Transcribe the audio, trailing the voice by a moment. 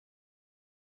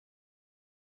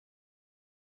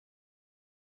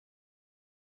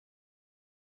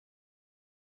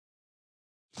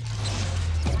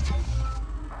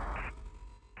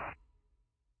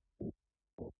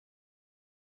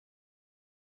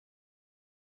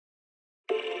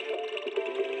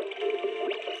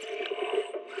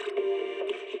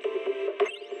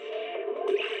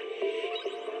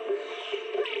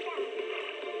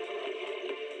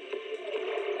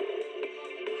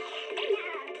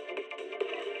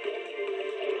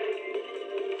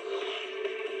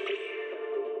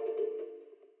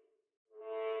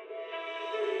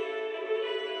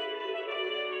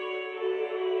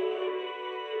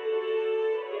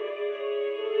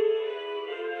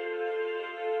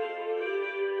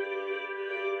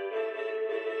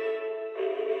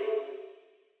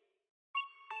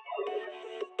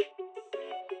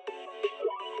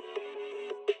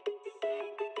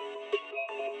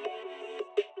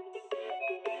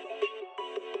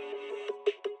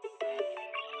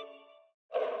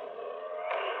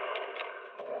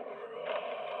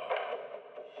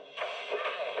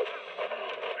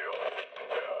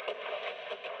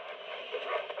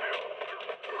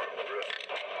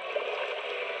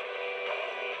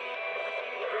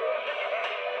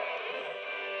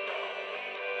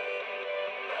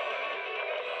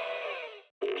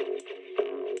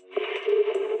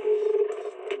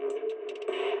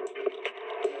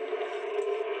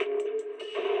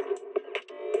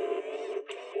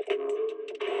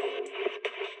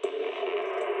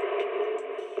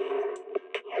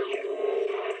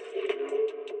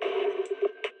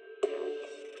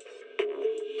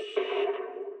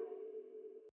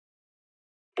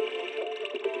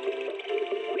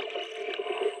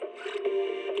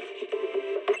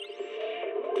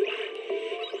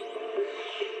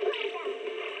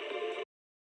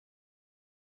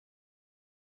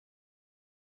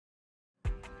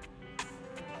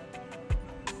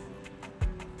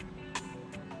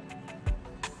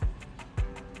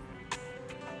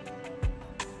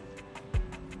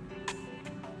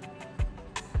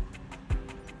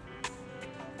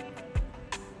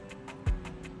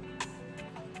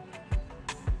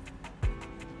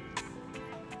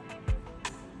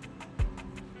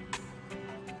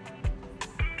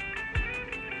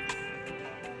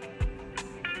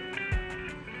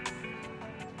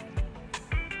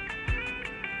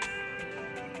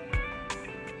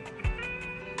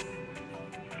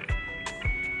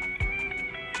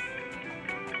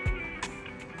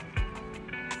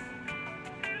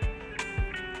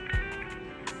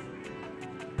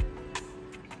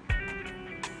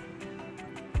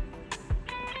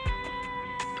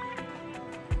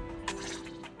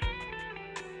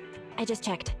I just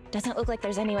checked. Doesn't look like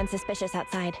there's anyone suspicious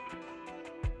outside.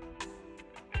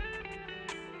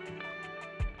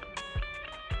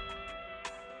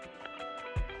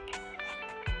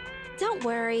 Don't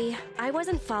worry, I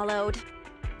wasn't followed.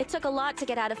 It took a lot to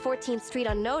get out of 14th Street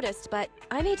unnoticed, but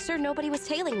I made sure nobody was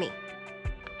tailing me.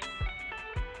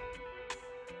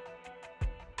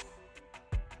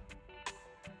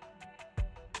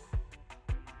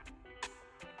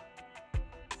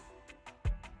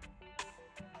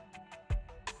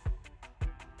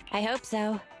 I hope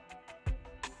so.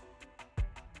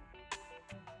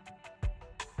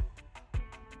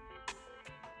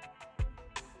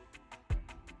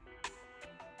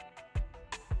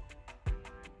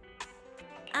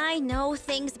 I know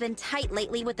things been tight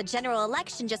lately with the general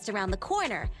election just around the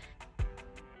corner.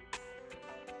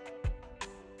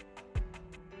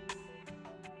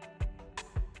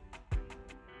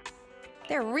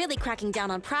 They're really cracking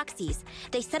down on proxies.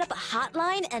 They set up a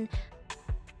hotline and...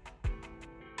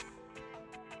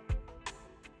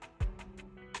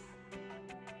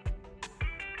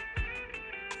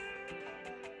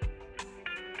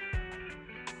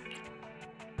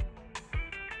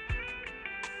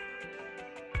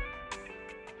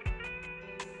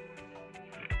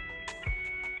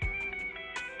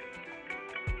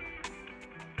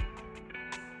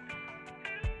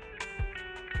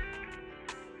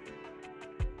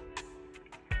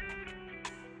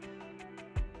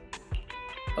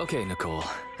 Okay, Nicole.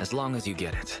 As long as you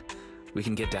get it, we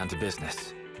can get down to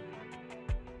business.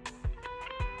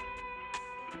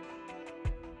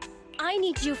 I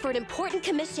need you for an important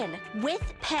commission,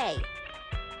 with pay.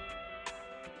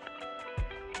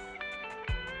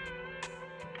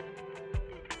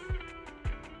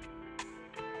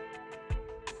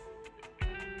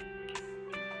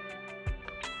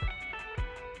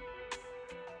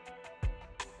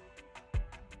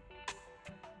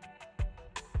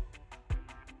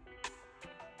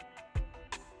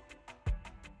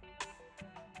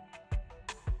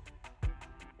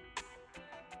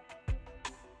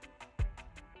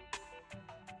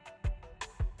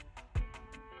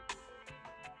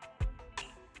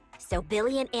 So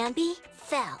Billy and Amby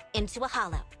fell into a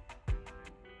hollow.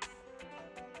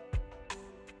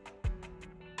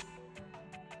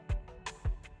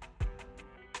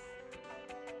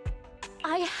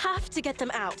 I have to get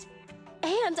them out.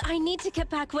 And I need to get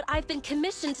back what I've been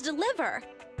commissioned to deliver.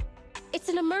 It's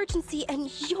an emergency,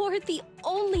 and you're the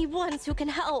only ones who can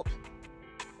help.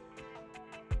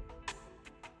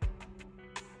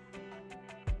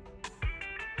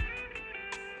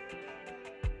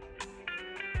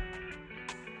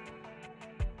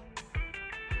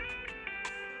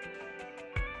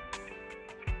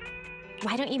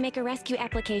 Why don't you make a rescue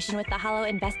application with the Hollow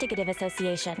Investigative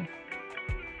Association?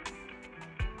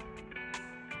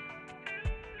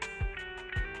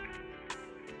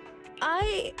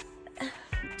 I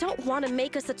don't want to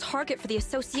make us a target for the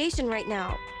association right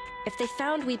now. If they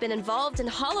found we'd been involved in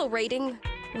hollow raiding,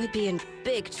 we'd be in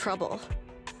big trouble.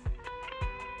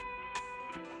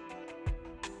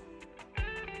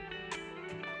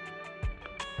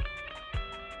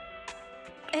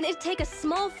 And it'd take a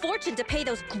small fortune to pay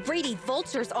those greedy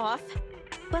vultures off.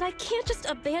 But I can't just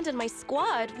abandon my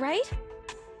squad, right?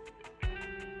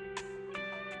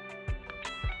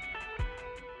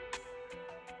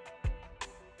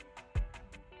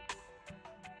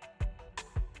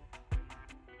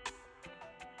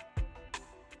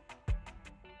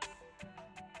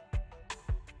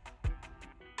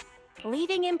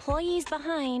 Leaving employees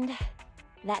behind.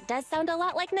 That does sound a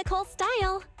lot like Nicole's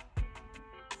style.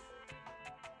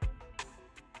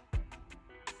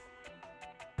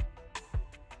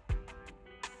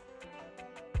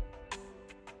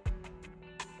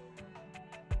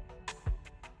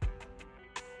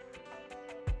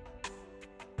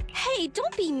 Hey,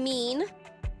 don't be mean!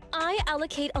 I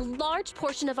allocate a large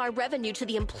portion of our revenue to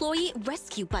the employee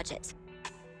rescue budget.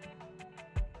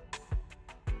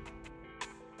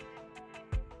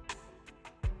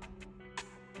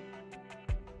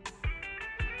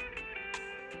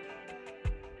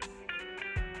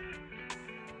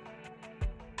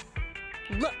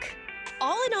 Look,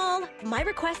 all in all, my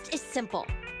request is simple.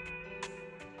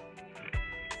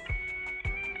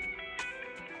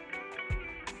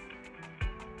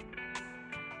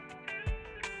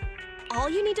 All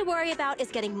you need to worry about is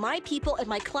getting my people and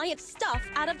my clients' stuff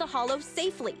out of the Hollow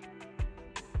safely.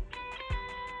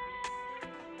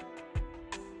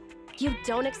 You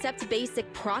don't accept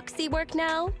basic proxy work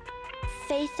now,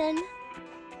 Phaethon?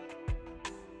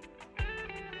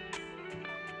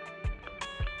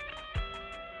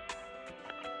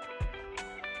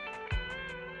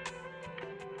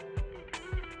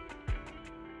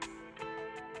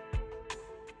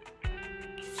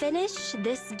 Finish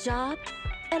this job,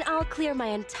 and I'll clear my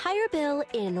entire bill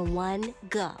in one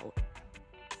go.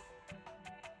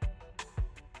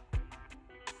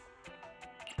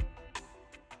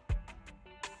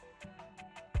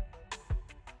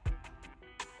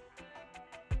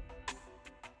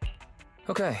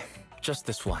 Okay, just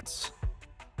this once.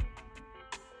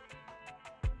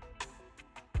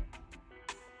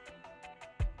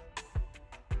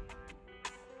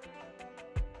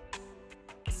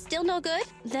 Still no good?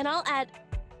 Then I'll add...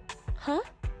 Huh?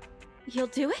 You'll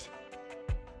do it?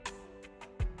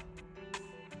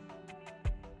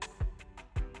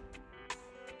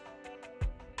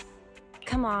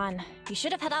 Come on, you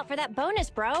should have held out for that bonus,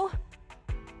 bro.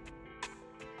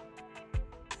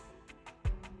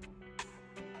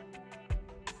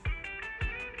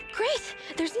 Great!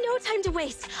 There's no time to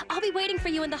waste. I'll be waiting for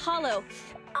you in the Hollow.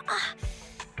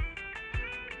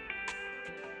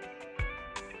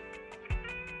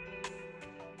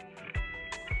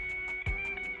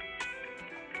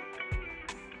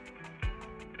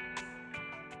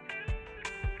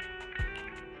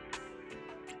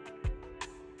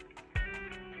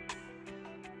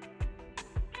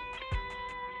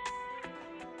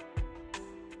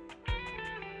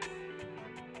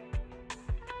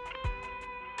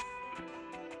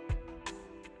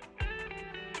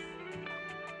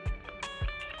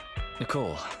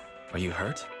 Nicole, are you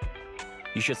hurt?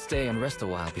 You should stay and rest a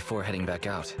while before heading back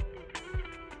out.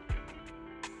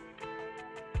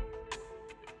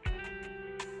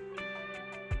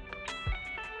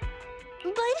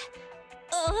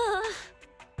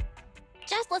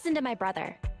 Just listen to my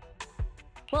brother.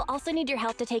 We'll also need your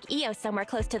help to take Io somewhere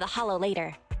close to the Hollow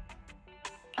later.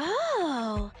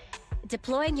 Oh,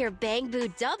 deploying your Bang Boo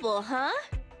double, huh?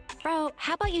 Bro,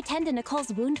 how about you tend to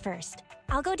Nicole's wound first?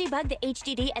 I'll go debug the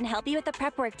HDD and help you with the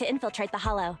prep work to infiltrate the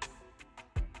Hollow.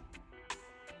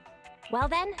 Well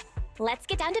then, let's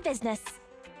get down to business.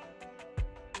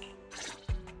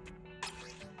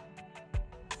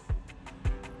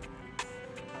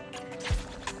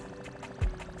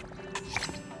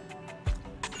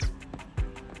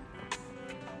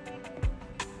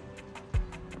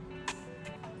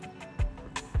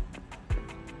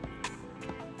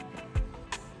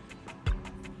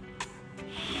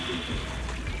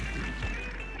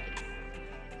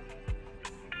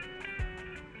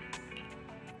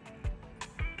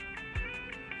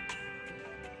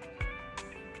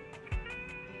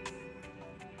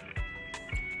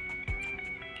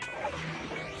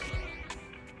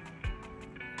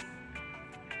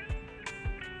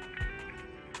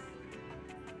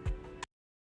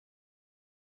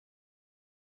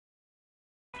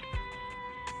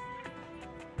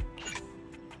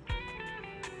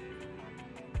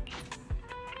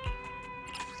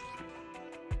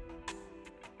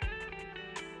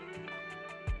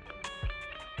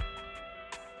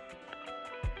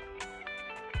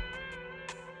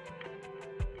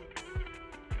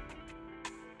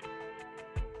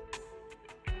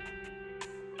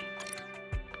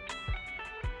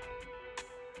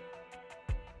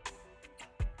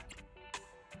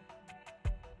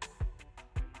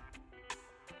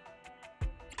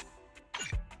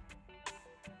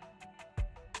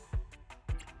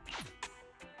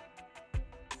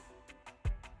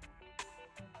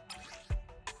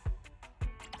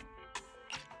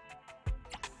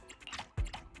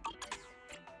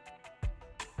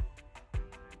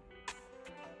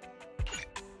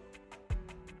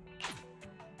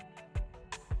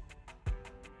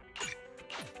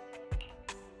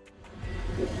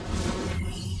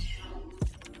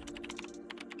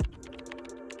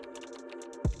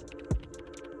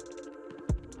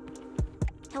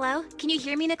 Hello? Can you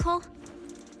hear me, Nicole?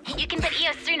 You can put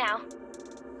EOS through now.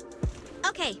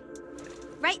 Okay.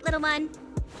 Right, little one.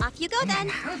 Off you go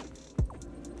then.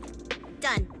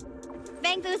 Done.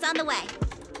 Bang Boo's on the way.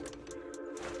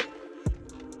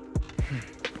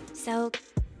 So,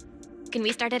 can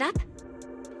we start it up?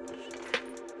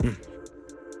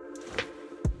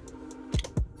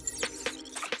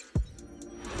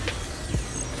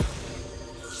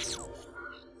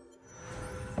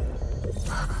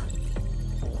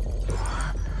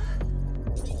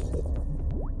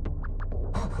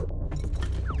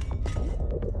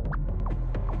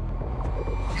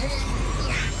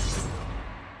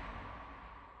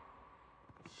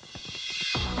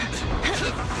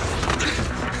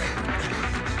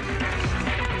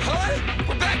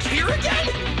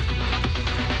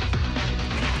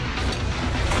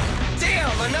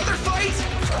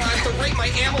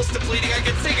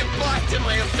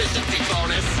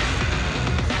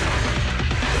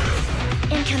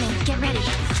 Incoming, get ready.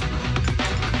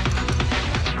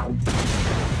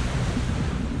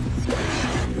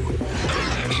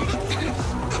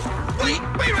 Wait,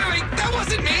 that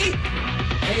wasn't me!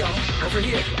 Hey, all, over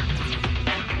here.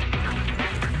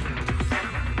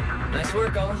 Nice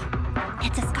work, all.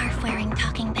 It's a scarf-wearing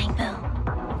talking Bang Boo.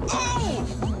 Oh!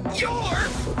 You're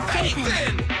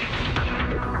Phaethon!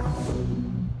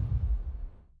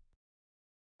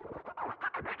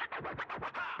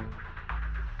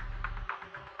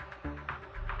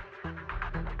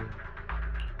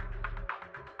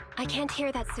 I can't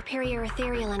hear that superior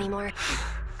ethereal anymore.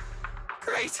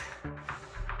 Great.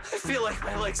 I feel like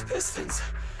my leg's pistons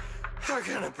are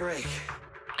gonna break.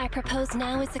 I propose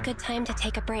now is a good time to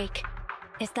take a break.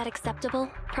 Is that acceptable,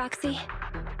 Proxy?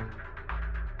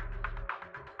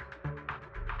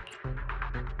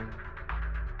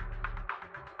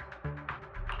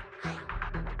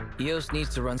 EOS needs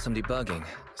to run some debugging,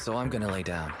 so I'm gonna lay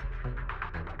down.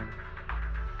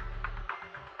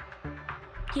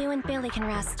 You and Billy can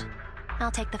rest. I'll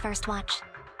take the first watch.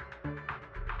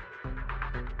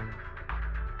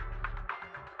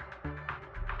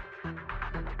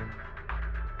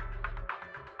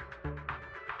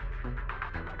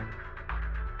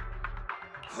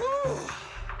 Whew.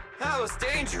 That was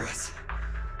dangerous.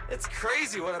 It's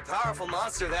crazy what a powerful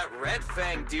monster that Red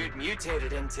Fang dude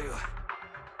mutated into.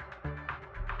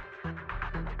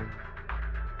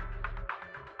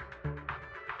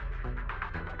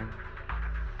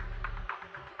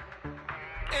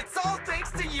 It's all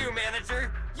thanks to you,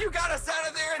 Manager! You got us out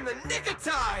of there in the nick of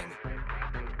time!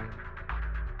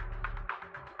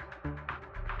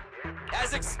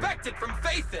 As expected from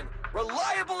Phaethon,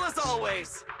 reliable as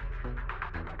always!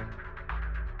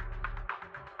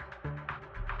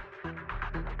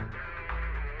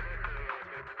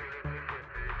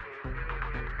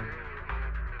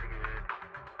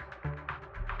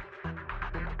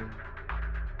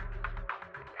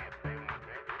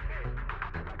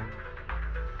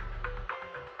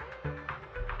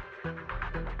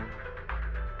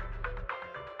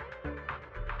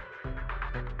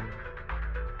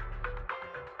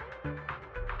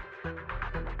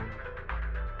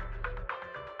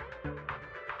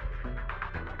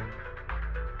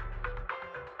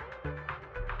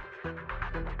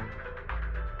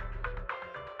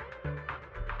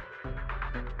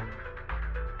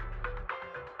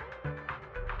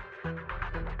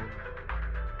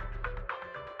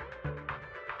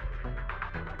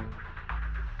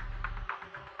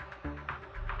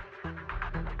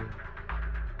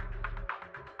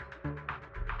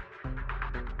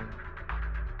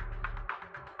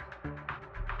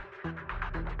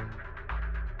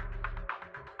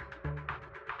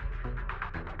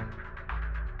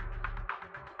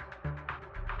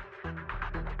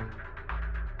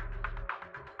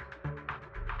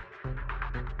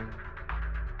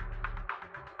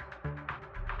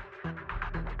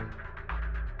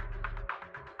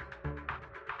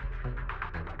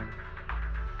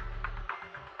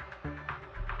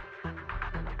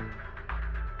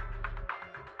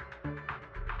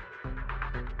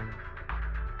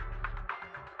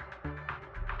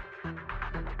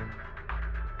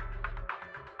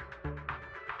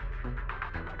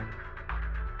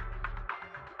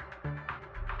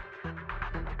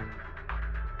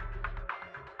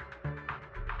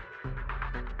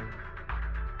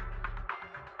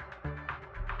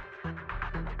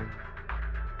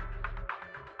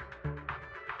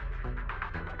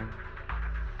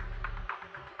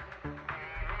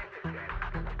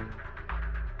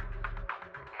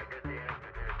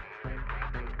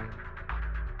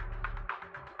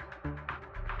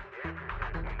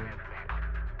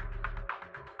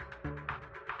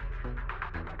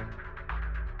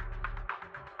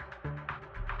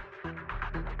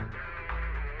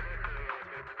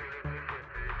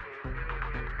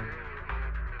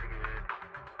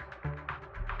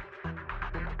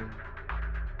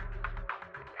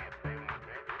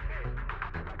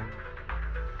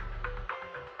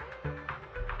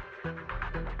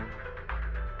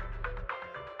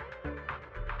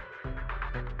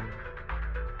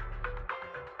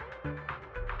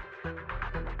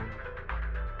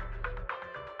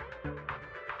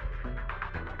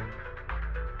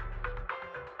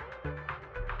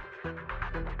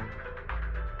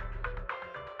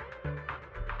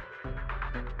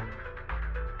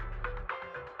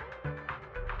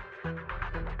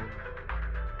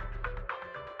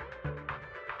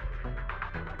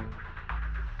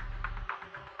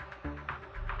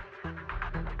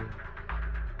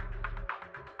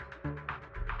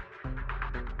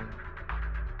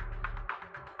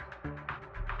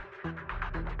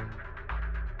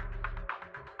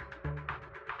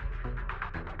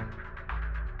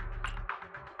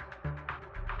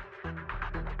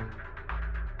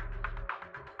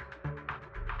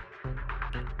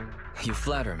 You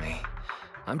flatter me.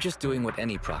 I'm just doing what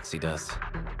any proxy does.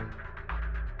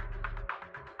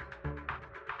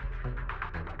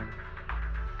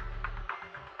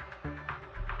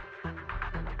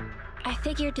 I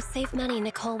figured to save money,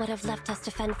 Nicole would have left us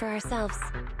to fend for ourselves.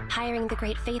 Hiring the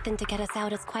Great Phaethon to get us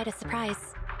out is quite a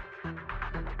surprise.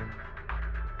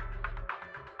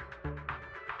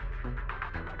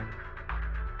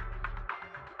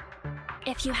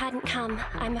 If you hadn't come,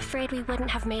 I'm afraid we wouldn't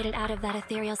have made it out of that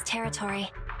Ethereal's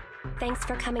territory. Thanks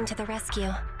for coming to the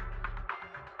rescue.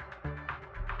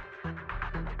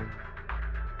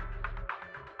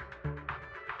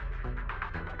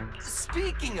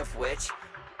 Speaking of which,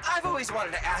 I've always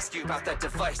wanted to ask you about that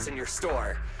device in your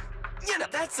store. You know,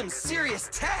 that's some serious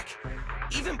tech.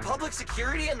 Even Public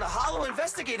Security and the Hollow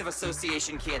Investigative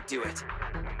Association can't do it.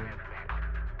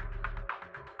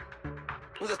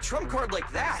 With a trump card like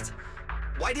that,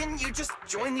 why didn't you just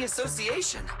join the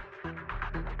association?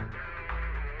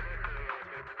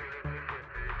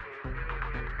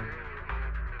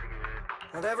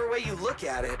 Whatever way you look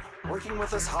at it, working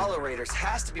with us Hollow Raiders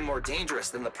has to be more dangerous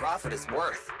than the profit is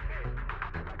worth.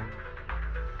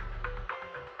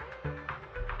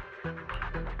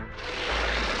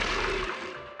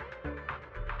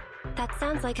 That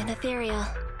sounds like an ethereal.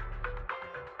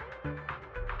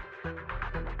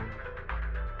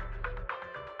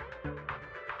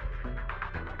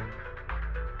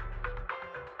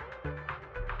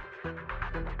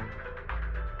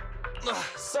 Ugh,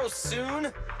 so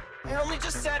soon? I only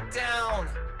just sat down.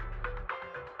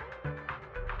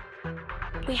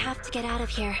 We have to get out of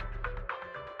here.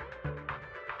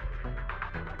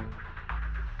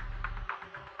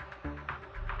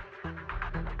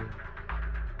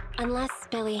 Unless,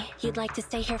 Billy, you'd like to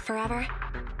stay here forever?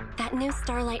 That new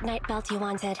Starlight Night belt you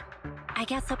wanted. I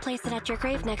guess I'll place it at your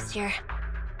grave next year.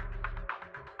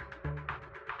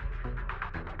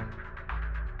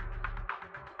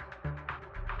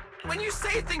 When you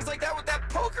say things like that with that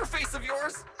poker face of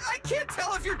yours, I can't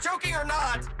tell if you're joking or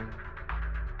not.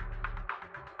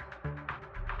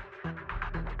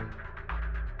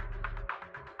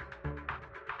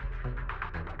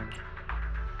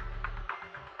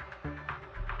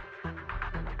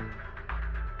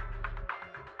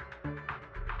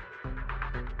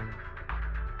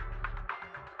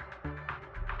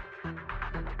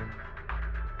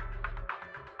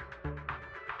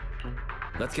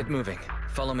 Let's get moving.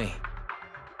 Follow me.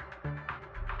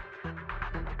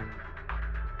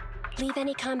 Leave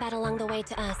any combat along the way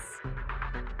to us.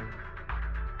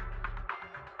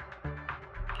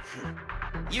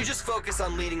 You just focus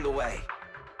on leading the way.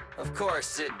 Of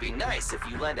course, it'd be nice if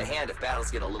you lend a hand if battles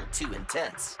get a little too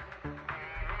intense.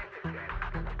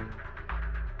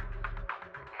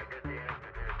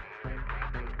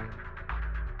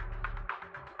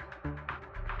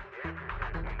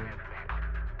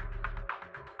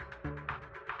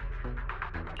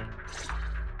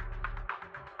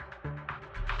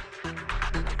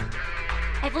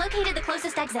 I've located the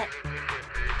closest exit.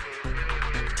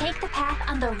 Take the path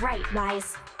on the right,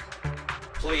 Wise.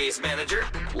 Please, manager,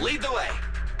 lead the way.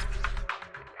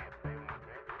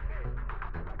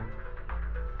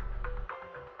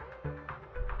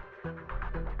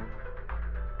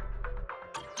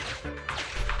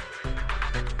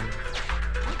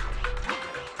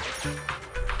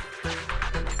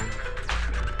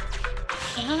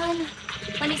 Hang on.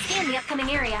 Let me scan the upcoming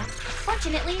area.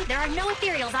 Fortunately, there are no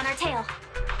ethereals on our tail.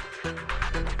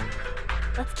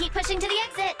 Let's keep pushing to the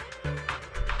exit.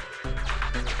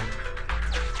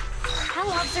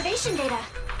 Hollow observation data.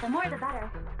 The more the better.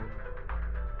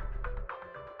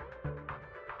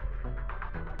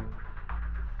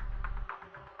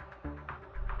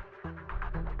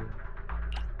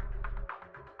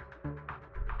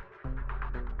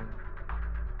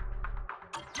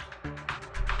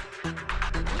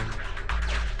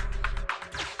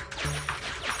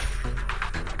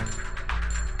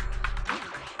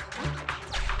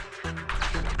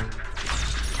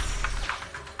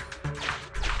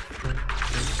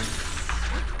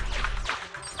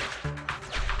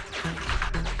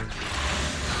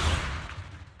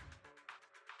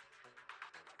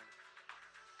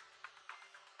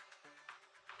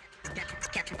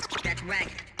 That's right.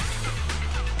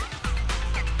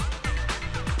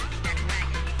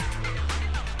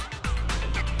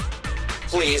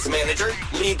 Please, manager,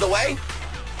 lead the way.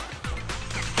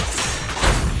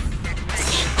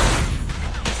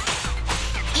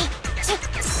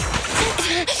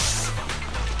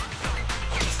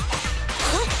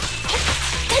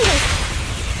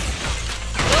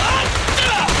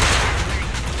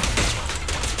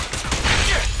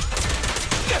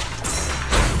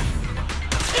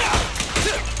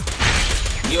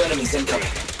 You enemies Enemies incoming.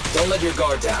 Don't let your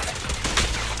guard down.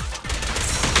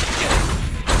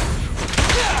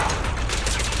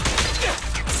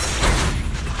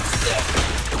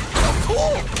 Oh,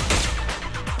 cool!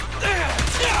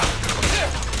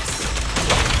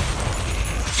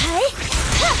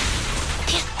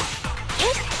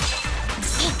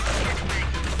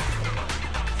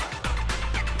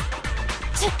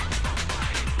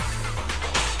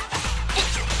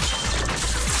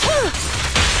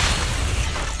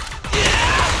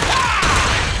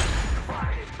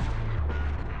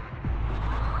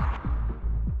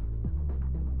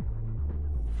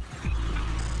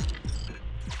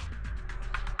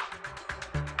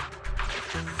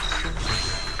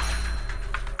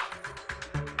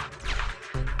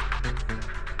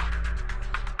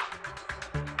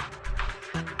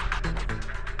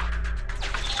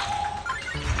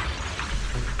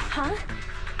 Huh?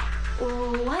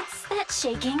 What's that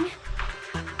shaking?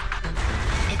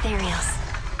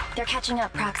 Ethereals. They're catching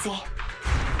up, Proxy.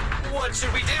 What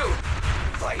should we do?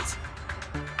 Fight?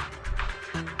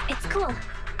 It's cool.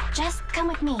 Just come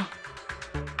with me.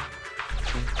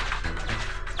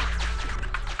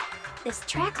 This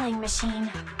trackline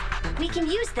machine. We can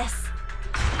use this.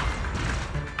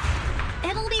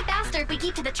 It'll be faster if we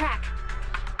keep to the track.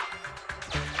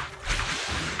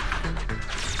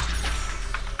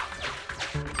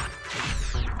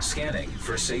 Scanning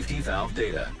for safety valve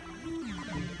data.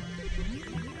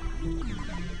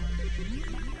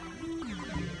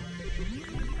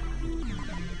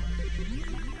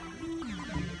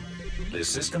 The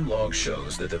system log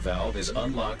shows that the valve is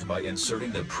unlocked by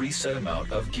inserting the preset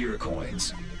amount of gear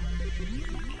coins.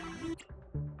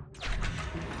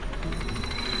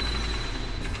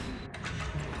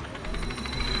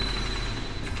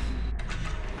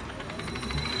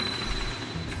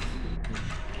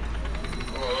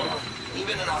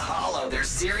 Even in a hollow, they're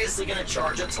seriously gonna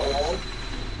charge a toll?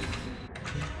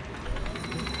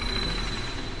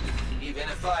 Even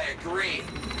if I agree,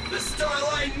 the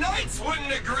Starlight Knights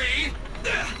wouldn't agree!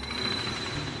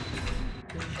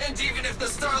 And even if the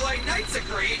Starlight Knights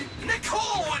agreed,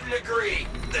 Nicole wouldn't agree!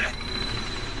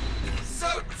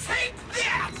 So take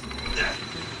that!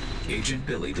 Agent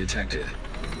Billy detected.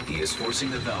 He is forcing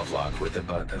the valve lock with the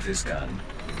butt of his gun.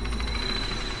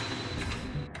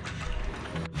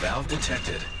 Valve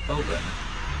detected. Open.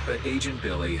 But Agent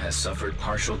Billy has suffered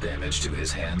partial damage to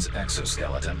his hand's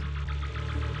exoskeleton.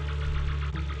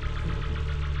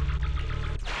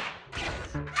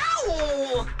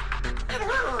 Ow! It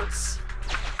hurts!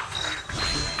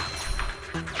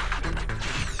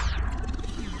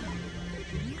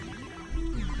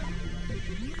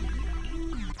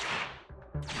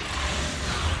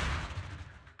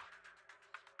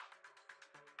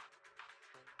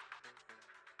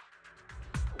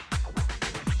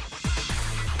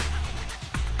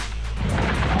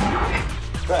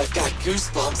 I've got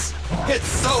goosebumps. It's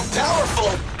so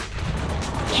powerful!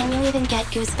 Can you even get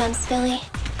goosebumps, Billy?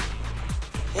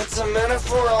 It's a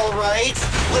metaphor, all right.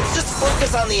 Let's just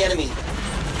focus on the enemy.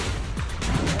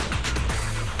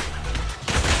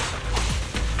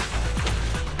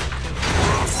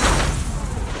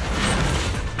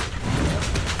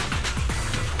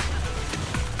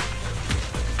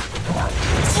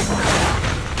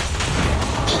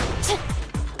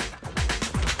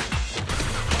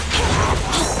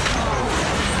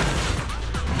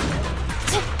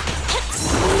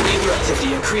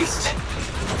 Activity increased.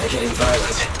 They're getting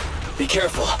violent. Be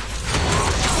careful.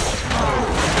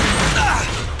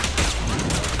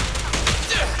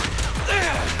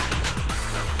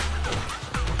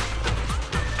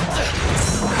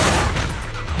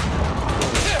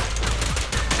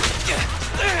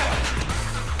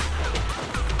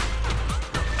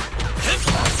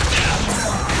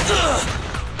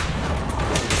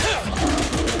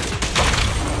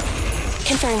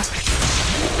 Confirmed.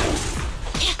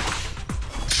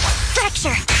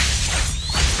 Fracture!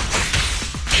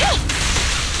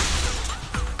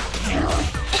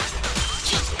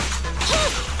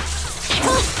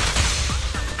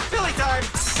 Billy time!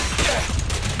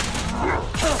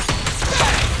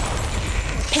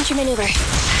 Pincher maneuver.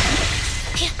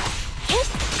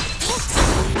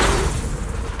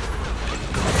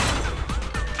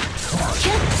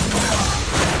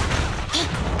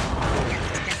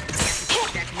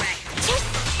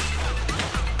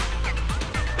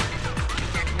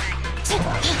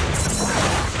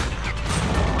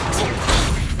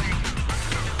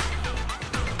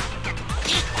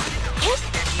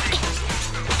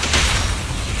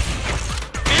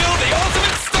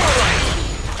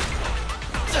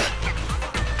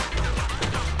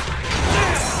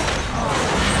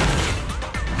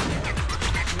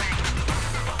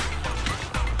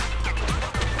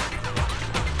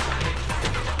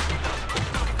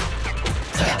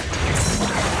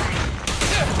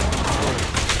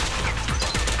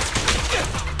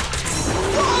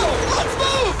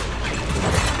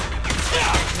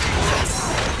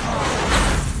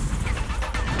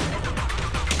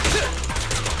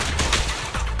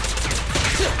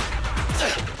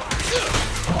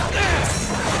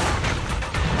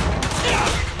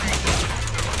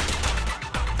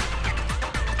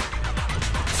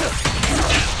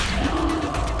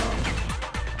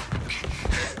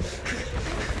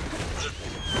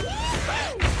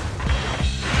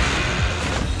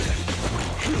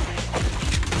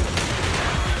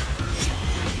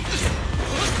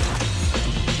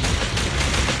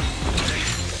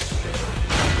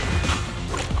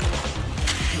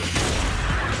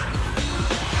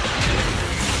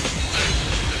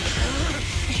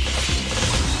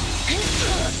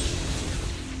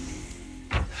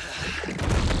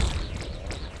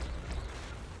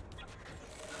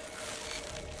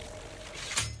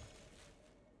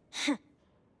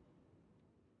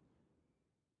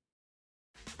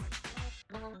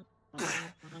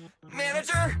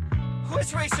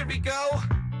 Which way should we go?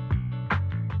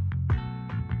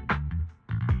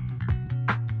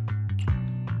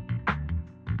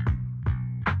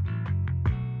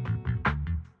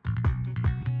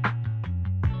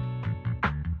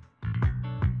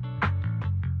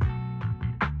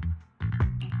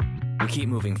 We keep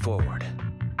moving forward.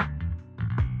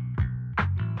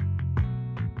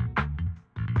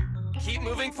 Keep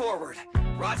moving forward.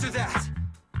 Roger that.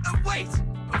 Wait!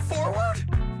 Forward?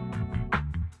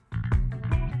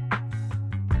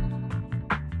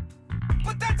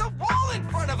 But that's a wall in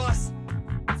front of us!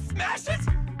 Smash it?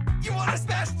 You want to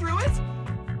smash through it?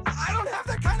 I don't have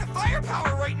that kind of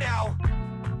firepower right now!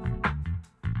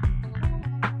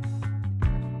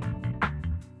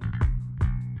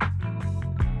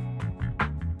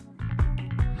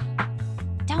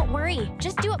 Don't worry,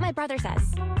 just do what my brother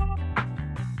says.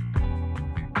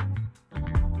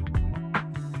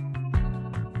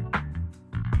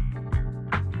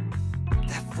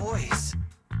 That voice...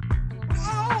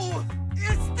 Oh!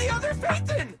 It's the other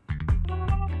Phaethon!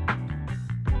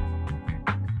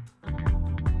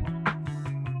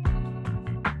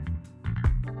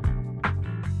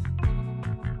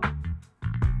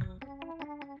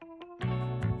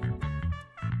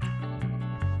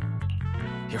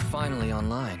 You're finally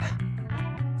online.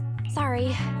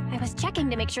 Sorry, I was checking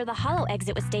to make sure the hollow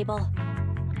exit was stable.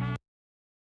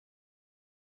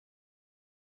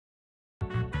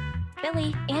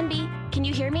 Billy, Anby, can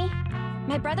you hear me?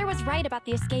 My brother was right about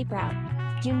the escape route.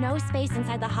 You know space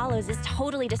inside the hollows is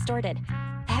totally distorted.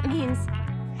 That means...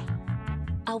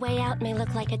 A way out may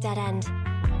look like a dead end,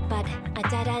 but a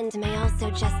dead end may also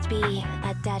just be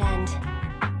a dead end.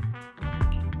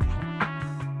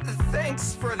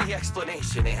 Thanks for the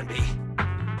explanation, Anby.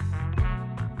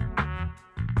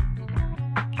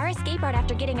 Our escape route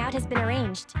after getting out has been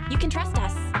arranged. You can trust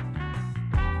us.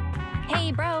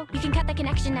 Hey, bro, you can cut the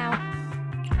connection now.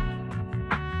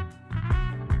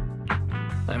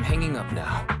 I'm hanging up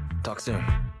now. Talk soon.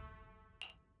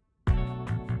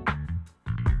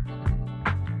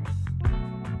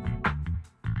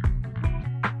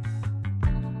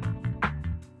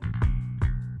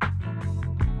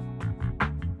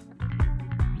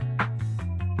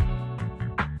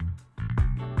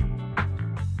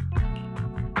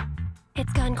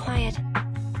 It's gone quiet.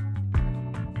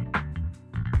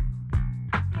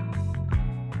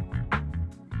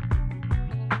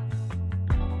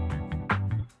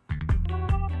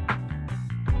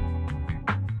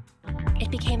 It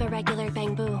became a regular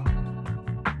bang-boo.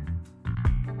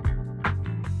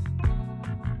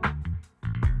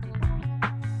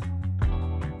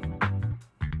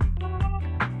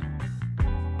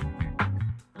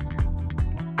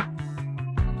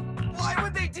 Why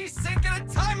would they desync at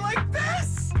a time like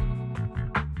this?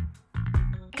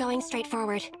 Going straight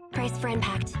forward. Brace for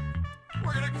impact.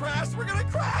 We're gonna crash! We're gonna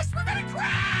crash! We're gonna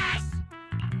crash!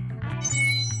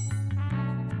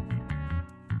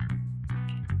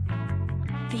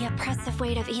 The oppressive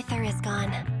weight of ether is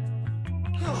gone.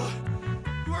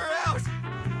 We're out!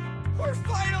 We're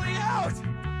finally out!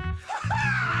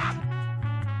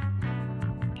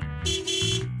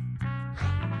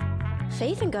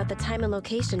 Phaethon got the time and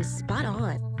location spot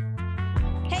on.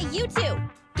 Hey, you two!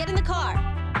 Get in the car!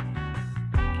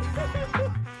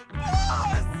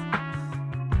 Boss!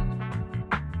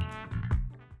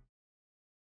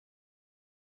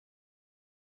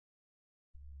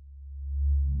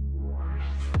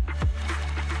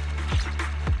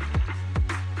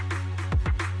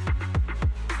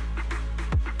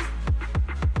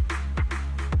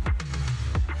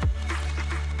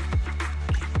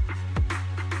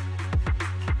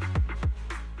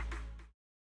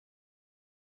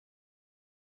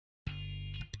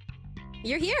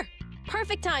 You're here!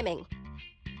 Perfect timing!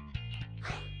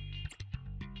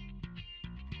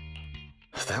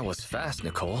 That was fast,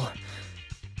 Nicole.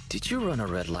 Did you run a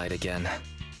red light again?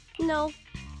 No,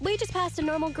 we just passed a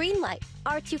normal green light,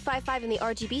 R255 in the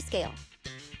RGB scale.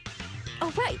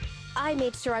 Oh right, I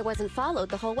made sure I wasn't followed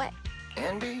the whole way.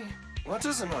 Anby, what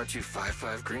does an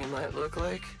R255 green light look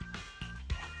like?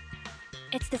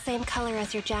 It's the same color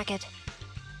as your jacket.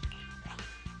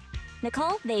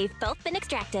 Nicole, they've both been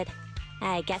extracted.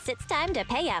 I guess it's time to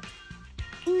pay up.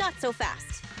 Not so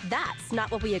fast. That's not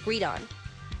what we agreed on.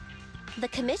 The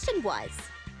commission was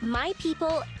my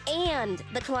people and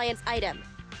the client's item.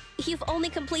 You've only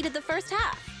completed the first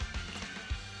half.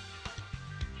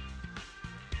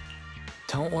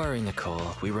 Don't worry,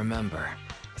 Nicole. We remember.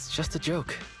 It's just a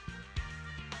joke.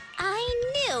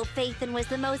 I knew Phaethon was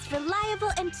the most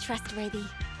reliable and trustworthy.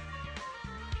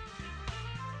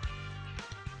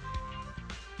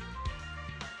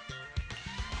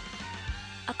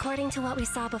 According to what we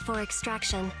saw before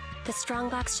extraction, The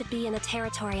strongbox should be in the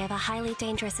territory of a highly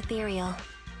dangerous ethereal.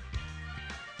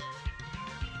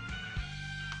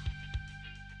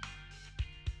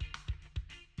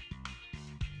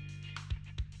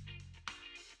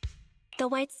 The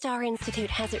White Star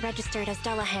Institute has it registered as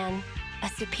Dullahan, a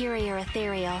superior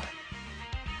ethereal.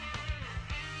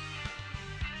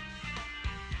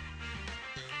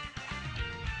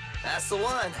 That's the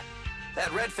one.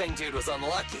 That Red Fang dude was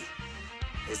unlucky.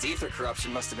 His ether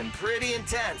corruption must have been pretty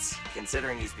intense,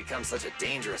 considering he's become such a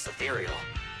dangerous ethereal.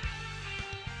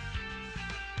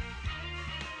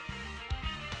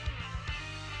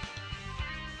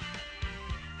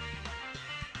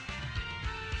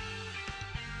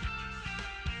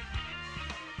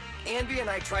 Anby and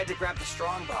I tried to grab the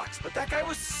strongbox, but that guy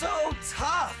was so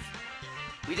tough!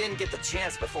 We didn't get the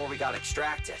chance before we got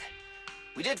extracted.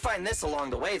 We did find this along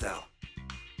the way, though.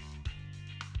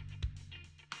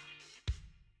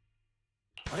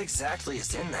 What exactly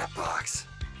is in that box?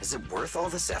 Is it worth all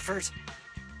this effort?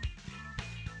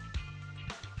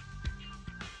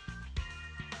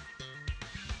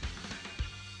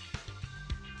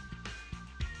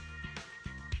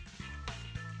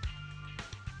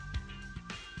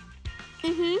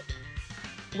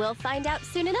 We'll find out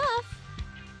soon enough.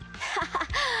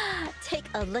 Take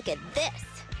a look at this.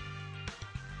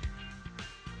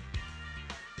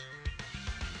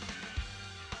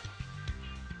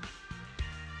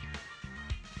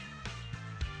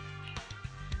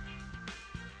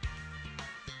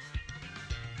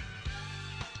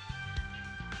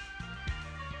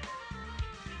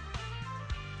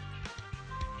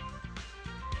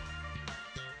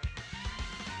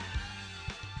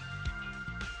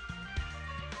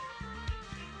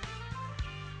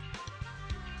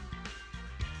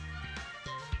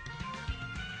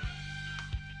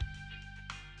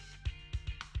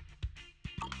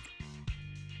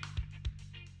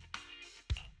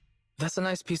 That's a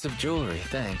nice piece of jewelry,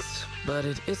 thanks. But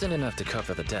it isn't enough to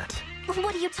cover the debt.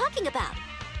 What are you talking about?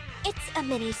 It's a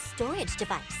mini storage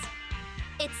device.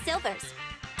 It's Silver's.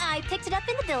 I picked it up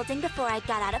in the building before I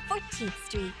got out of 14th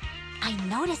Street. I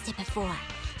noticed it before.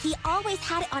 He always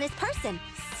had it on his person,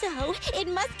 so it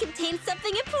must contain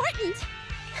something important.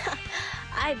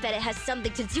 I bet it has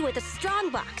something to do with the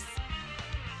strongbox.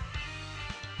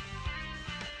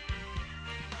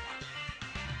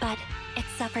 But it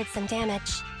suffered some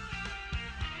damage.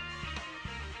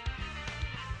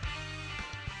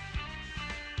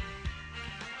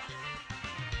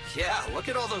 Yeah, look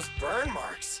at all those burn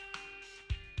marks.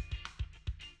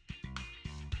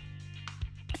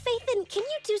 Faithin, can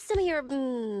you do some of your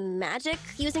magic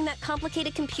using that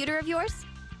complicated computer of yours?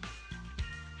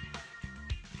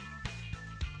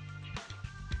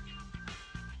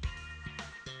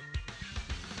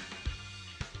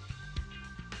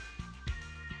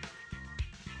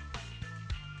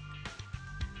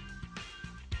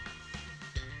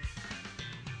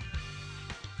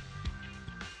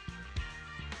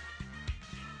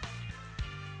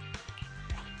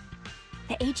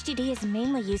 The HDD is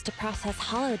mainly used to process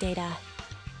holo data.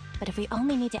 But if we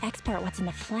only need to export what's in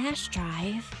the flash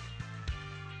drive...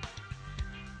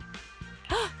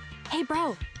 Hey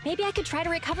bro, maybe I could try to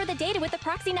recover the data with the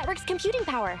Proxy network's computing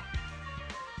power.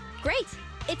 Great!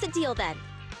 It's a deal then.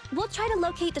 We'll try to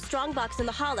locate the strongbox in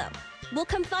the holo. We'll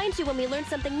come find you when we learn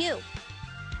something new.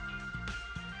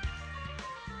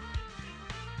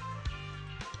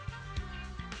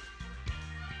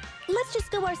 Let's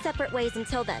just go our separate ways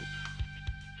until then.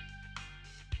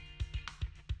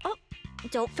 Oh,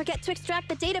 don't forget to extract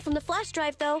the data from the flash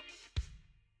drive, though.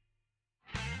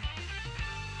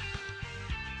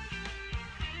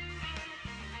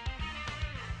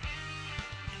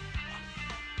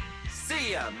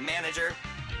 See ya, manager.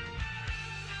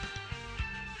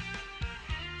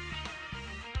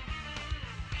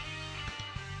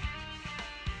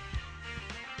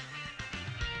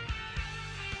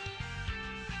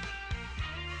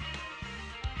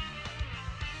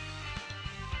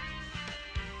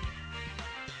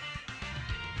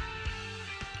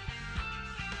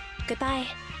 Goodbye.